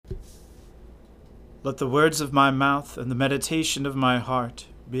Let the words of my mouth and the meditation of my heart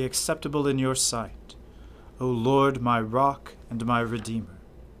be acceptable in your sight, O Lord, my rock and my redeemer.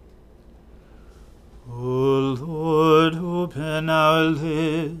 O Lord, open our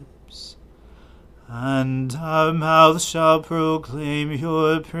lips, and our mouth shall proclaim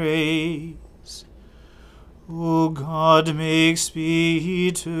your praise. O God, make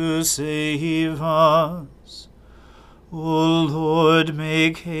speed to save us. O Lord,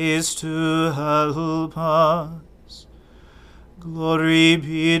 make haste to help us. Glory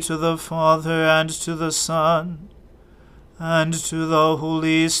be to the Father, and to the Son, and to the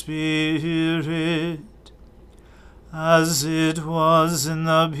Holy Spirit, as it was in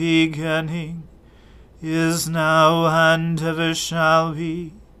the beginning, is now, and ever shall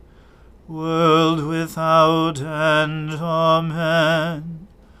be, world without end. Amen.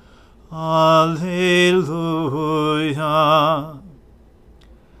 Alleluia.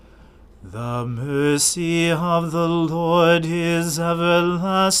 The mercy of the Lord is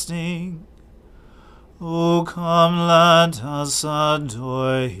everlasting. O come, let us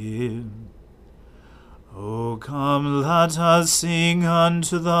adore him. O come, let us sing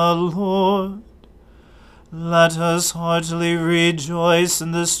unto the Lord. Let us heartily rejoice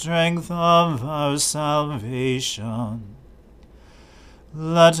in the strength of our salvation.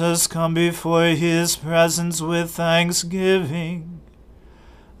 Let us come before his presence with thanksgiving,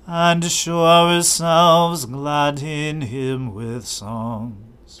 and show ourselves glad in him with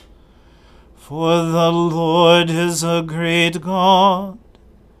songs. For the Lord is a great God,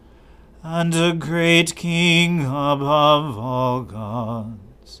 and a great King above all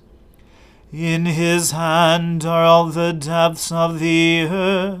gods. In his hand are all the depths of the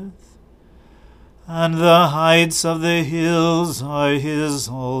earth, and the heights of the hills are his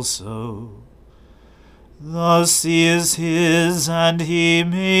also. The sea is his, and he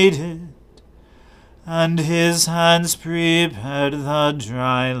made it, and his hands prepared the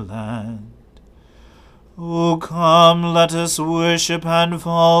dry land. O come, let us worship and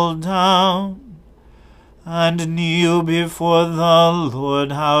fall down, and kneel before the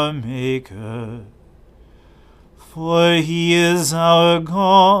Lord our Maker. For he is our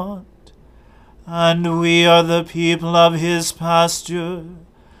God, and we are the people of his pasture,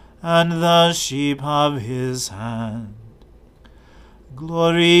 and the sheep of his hand.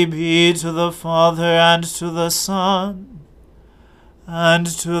 Glory be to the Father, and to the Son, and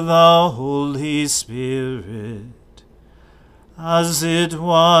to the Holy Spirit, as it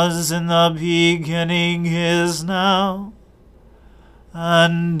was in the beginning, is now,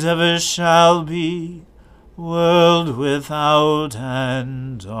 and ever shall be, world without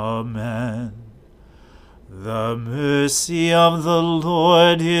end. Amen. The mercy of the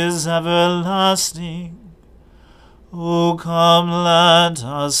Lord is everlasting. O come, let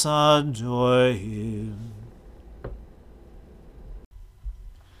us adore him.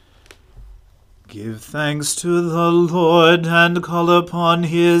 Give thanks to the Lord, and call upon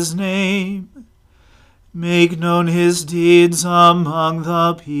his name. Make known his deeds among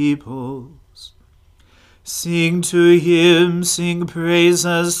the peoples. Sing to him, sing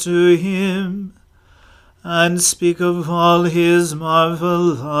praises to him, and speak of all his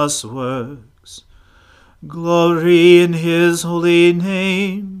marvelous works. Glory in his holy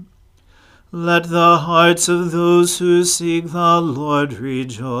name. Let the hearts of those who seek the Lord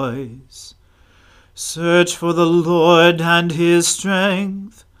rejoice. Search for the Lord and his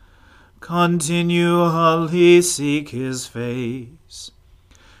strength. Continually seek his face.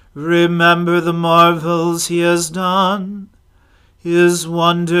 Remember the marvels he has done, his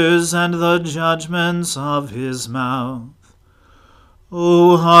wonders and the judgments of his mouth.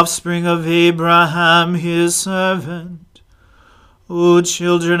 O offspring of Abraham his servant, O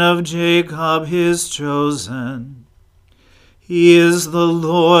children of Jacob his chosen. He is the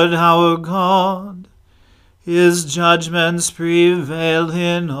Lord our God. His judgments prevail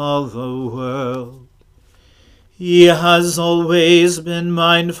in all the world. He has always been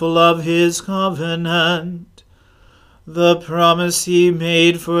mindful of his covenant, the promise he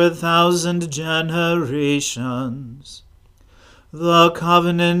made for 1,000 generations, the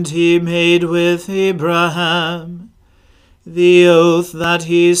covenant he made with Abraham, the oath that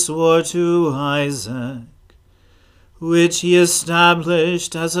he swore to Isaac, which he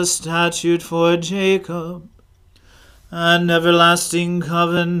established as a statute for Jacob, an everlasting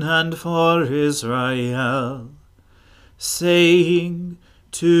covenant for Israel, saying,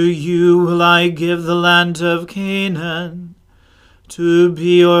 To you will I give the land of Canaan, to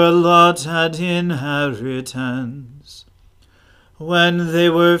be your allotted inheritance. When they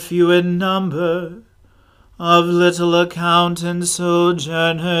were few in number, of little account and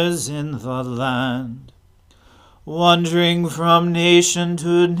sojourners in the land, wandering from nation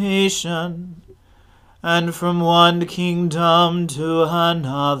to nation, and from one kingdom to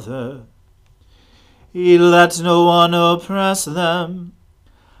another. He let no one oppress them,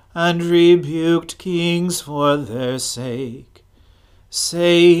 and rebuked kings for their sake,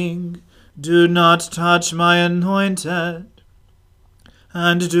 saying, Do not touch my anointed,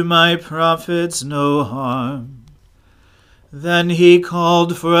 and do my prophets no harm. Then he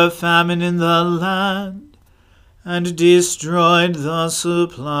called for a famine in the land, and destroyed the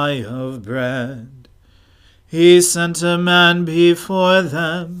supply of bread. He sent a man before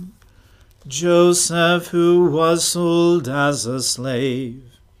them, Joseph, who was sold as a slave.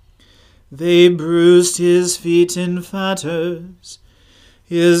 They bruised his feet in fetters,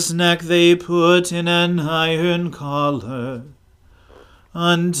 his neck they put in an iron collar,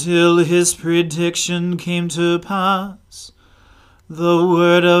 until his prediction came to pass. The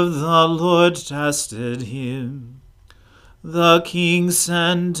word of the Lord tested him. The king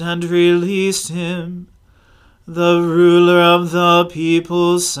sent and released him. The ruler of the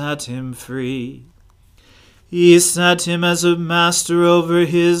people set him free. He set him as a master over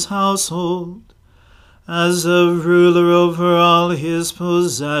his household, as a ruler over all his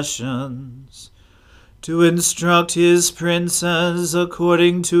possessions, to instruct his princes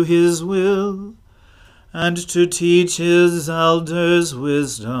according to his will, and to teach his elders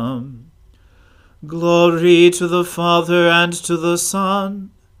wisdom. Glory to the Father, and to the Son,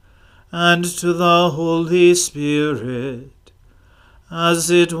 and to the Holy Spirit, as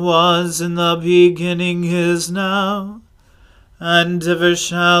it was in the beginning, is now, and ever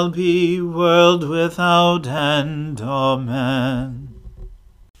shall be, world without end. Amen.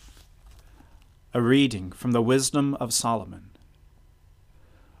 A reading from the Wisdom of Solomon.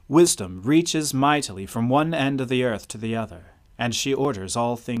 Wisdom reaches mightily from one end of the earth to the other, and she orders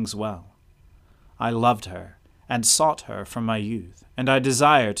all things well. I loved her, and sought her from my youth, and I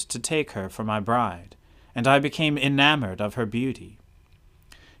desired to take her for my bride, and I became enamored of her beauty.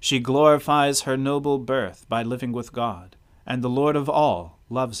 She glorifies her noble birth by living with God, and the Lord of all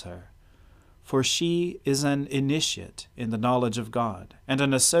loves her. For she is an initiate in the knowledge of God, and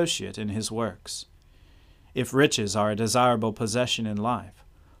an associate in his works. If riches are a desirable possession in life,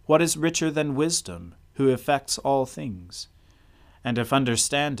 what is richer than wisdom, who effects all things? And if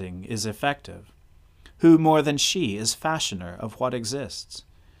understanding is effective, who more than she is fashioner of what exists?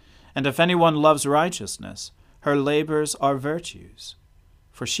 And if anyone loves righteousness, her labors are virtues.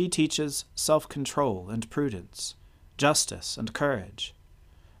 For she teaches self-control and prudence, justice and courage.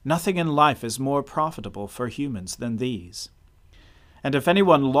 Nothing in life is more profitable for humans than these. And if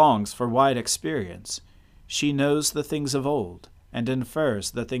anyone longs for wide experience, she knows the things of old, and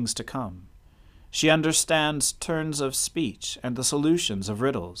infers the things to come. She understands turns of speech and the solutions of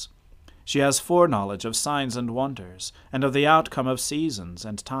riddles. She has foreknowledge of signs and wonders, and of the outcome of seasons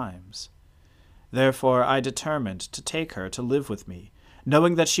and times. Therefore I determined to take her to live with me,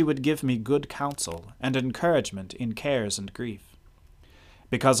 knowing that she would give me good counsel and encouragement in cares and grief.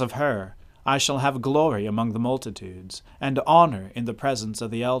 Because of her, I shall have glory among the multitudes, and honor in the presence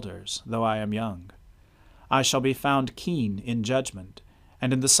of the elders, though I am young. I shall be found keen in judgment,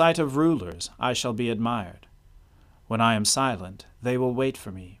 and in the sight of rulers I shall be admired. When I am silent, they will wait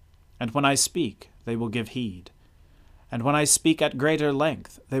for me, and when I speak, they will give heed. And when I speak at greater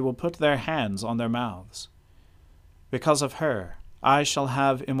length, they will put their hands on their mouths. Because of her, I shall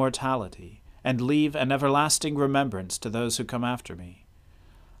have immortality, and leave an everlasting remembrance to those who come after me.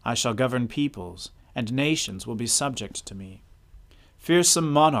 I shall govern peoples, and nations will be subject to me.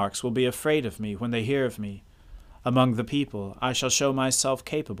 Fearsome monarchs will be afraid of me when they hear of me. Among the people I shall show myself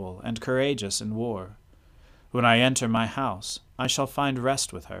capable and courageous in war. When I enter my house, I shall find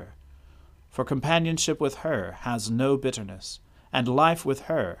rest with her. For companionship with her has no bitterness, and life with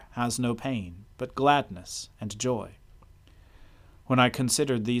her has no pain, but gladness and joy. When I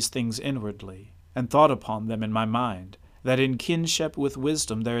considered these things inwardly, and thought upon them in my mind, that in kinship with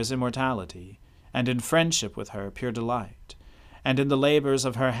wisdom there is immortality, and in friendship with her pure delight, and in the labors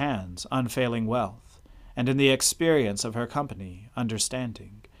of her hands unfailing wealth, and in the experience of her company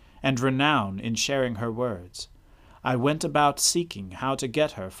understanding, and renown in sharing her words, I went about seeking how to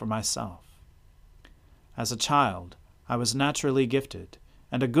get her for myself. As a child, I was naturally gifted,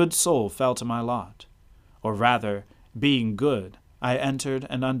 and a good soul fell to my lot. Or rather, being good, I entered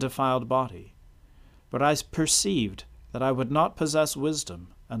an undefiled body. But I perceived that I would not possess wisdom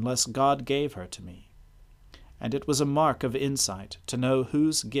unless God gave her to me. And it was a mark of insight to know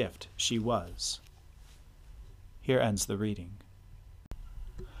whose gift she was. Here ends the reading.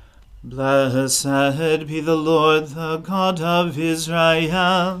 Blessed be the Lord, the God of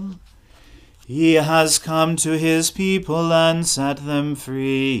Israel. He has come to his people and set them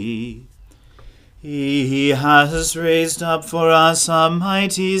free. He has raised up for us a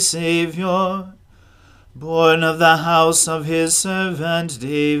mighty Saviour, born of the house of his servant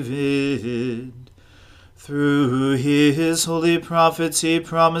David. Through his holy prophets he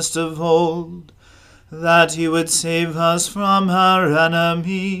promised of old that he would save us from our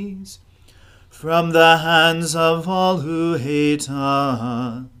enemies, from the hands of all who hate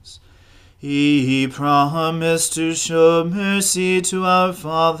us. He promised to show mercy to our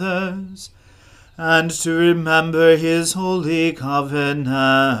fathers, and to remember his holy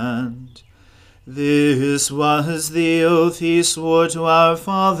covenant. This was the oath he swore to our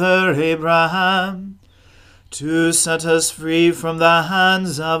father Abraham, to set us free from the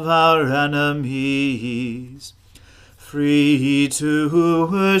hands of our enemies, free to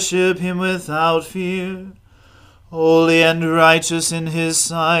worship him without fear, holy and righteous in his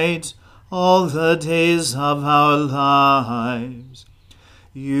sight all the days of our lives.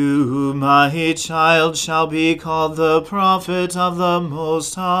 You, my child, shall be called the prophet of the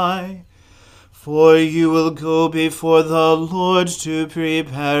Most High, for you will go before the Lord to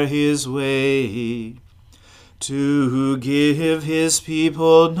prepare his way, to give his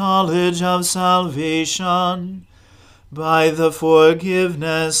people knowledge of salvation by the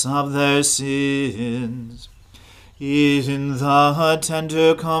forgiveness of their sins. In the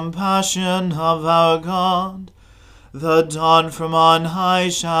tender compassion of our God, the dawn from on high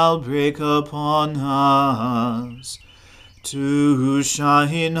shall break upon us, to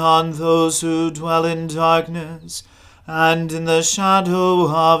shine on those who dwell in darkness and in the shadow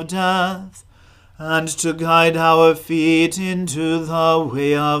of death, and to guide our feet into the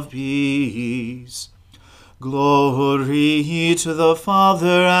way of peace. Glory to the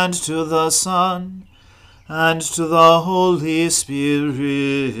Father, and to the Son, and to the Holy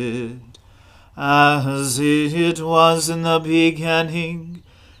Spirit, as it was in the beginning,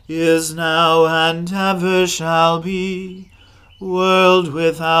 is now, and ever shall be, world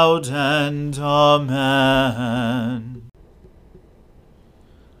without end. Amen.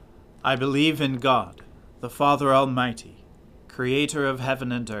 I believe in God, the Father Almighty, creator of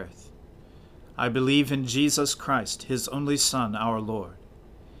heaven and earth. I believe in Jesus Christ, his only Son, our Lord.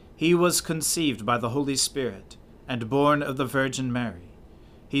 He was conceived by the Holy Spirit and born of the Virgin Mary.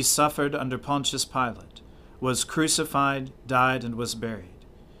 He suffered under Pontius Pilate, was crucified, died, and was buried.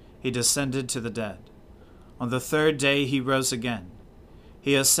 He descended to the dead. On the third day he rose again.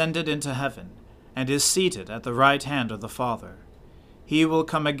 He ascended into heaven, and is seated at the right hand of the Father. He will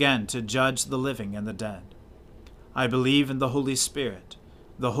come again to judge the living and the dead. I believe in the Holy Spirit,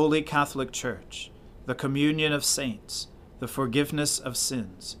 the Holy Catholic Church, the communion of saints, the forgiveness of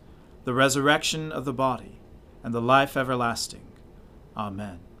sins, the resurrection of the body, and the life everlasting.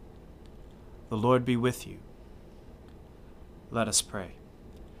 Amen. The Lord be with you. Let us pray.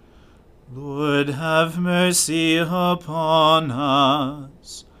 Lord, have mercy upon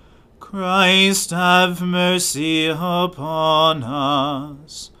us. Christ, have mercy upon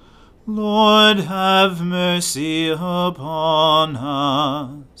us. Lord, have mercy upon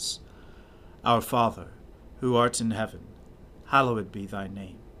us. Our Father, who art in heaven, hallowed be thy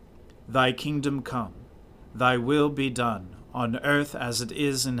name. Thy kingdom come, thy will be done, on earth as it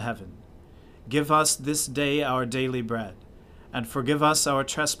is in heaven. Give us this day our daily bread, and forgive us our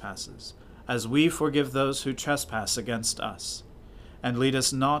trespasses, as we forgive those who trespass against us. And lead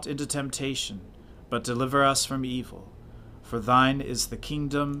us not into temptation, but deliver us from evil. For thine is the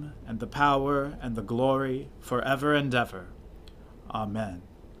kingdom, and the power, and the glory, forever and ever. Amen.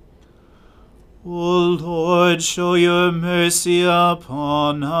 O Lord, show your mercy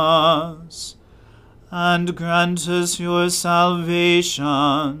upon us, and grant us your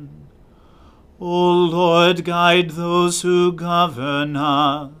salvation. O Lord, guide those who govern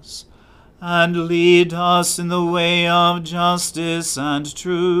us, and lead us in the way of justice and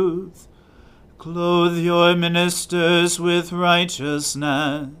truth. Clothe your ministers with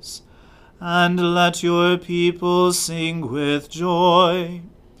righteousness, and let your people sing with joy.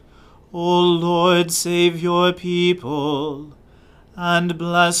 O Lord, save your people, and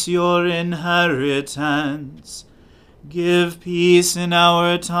bless your inheritance. Give peace in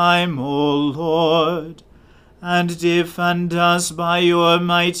our time, O Lord, and defend us by your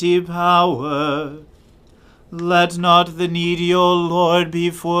mighty power. Let not the needy, O Lord, be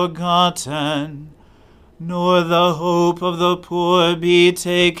forgotten, nor the hope of the poor be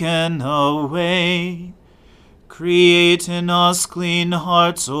taken away. Create in us clean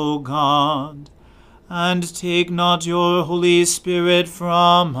hearts, O God, and take not your Holy Spirit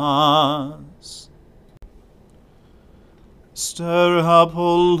from us. Stir up,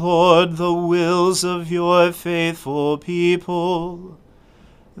 O Lord, the wills of your faithful people,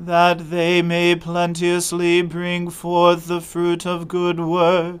 that they may plenteously bring forth the fruit of good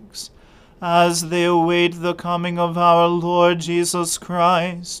works, as they await the coming of our Lord Jesus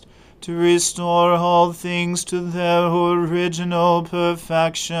Christ, to restore all things to their original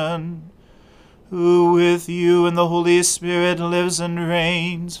perfection, who with you and the Holy Spirit lives and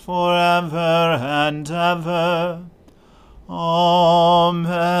reigns forever and ever.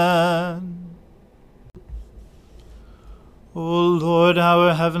 Amen. O Lord,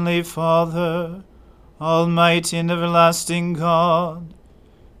 our heavenly Father, almighty and everlasting God,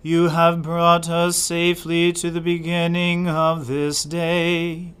 you have brought us safely to the beginning of this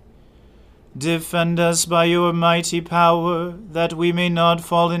day. Defend us by your mighty power, that we may not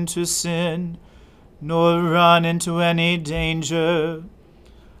fall into sin, nor run into any danger,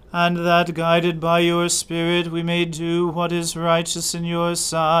 and that, guided by your Spirit, we may do what is righteous in your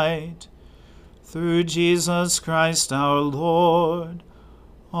sight. Through Jesus Christ our Lord.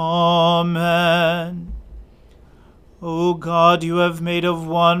 Amen. O God, you have made of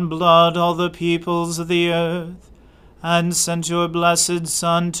one blood all the peoples of the earth, and sent your blessed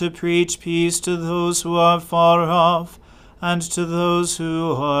Son to preach peace to those who are far off, and to those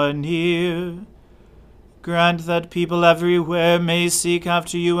who are near. Grant that people everywhere may seek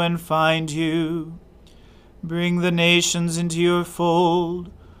after you and find you. Bring the nations into your fold.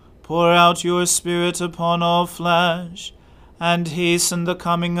 Pour out your Spirit upon all flesh, and hasten the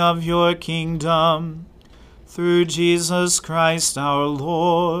coming of your kingdom. Through Jesus Christ our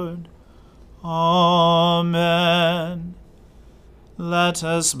Lord. Amen. Let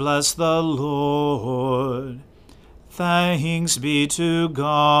us bless the Lord. Thanks be to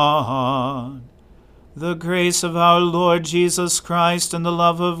God. The grace of our Lord Jesus Christ, and the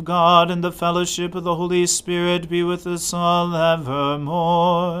love of God, and the fellowship of the Holy Spirit be with us all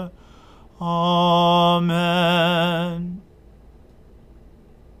evermore. Amen.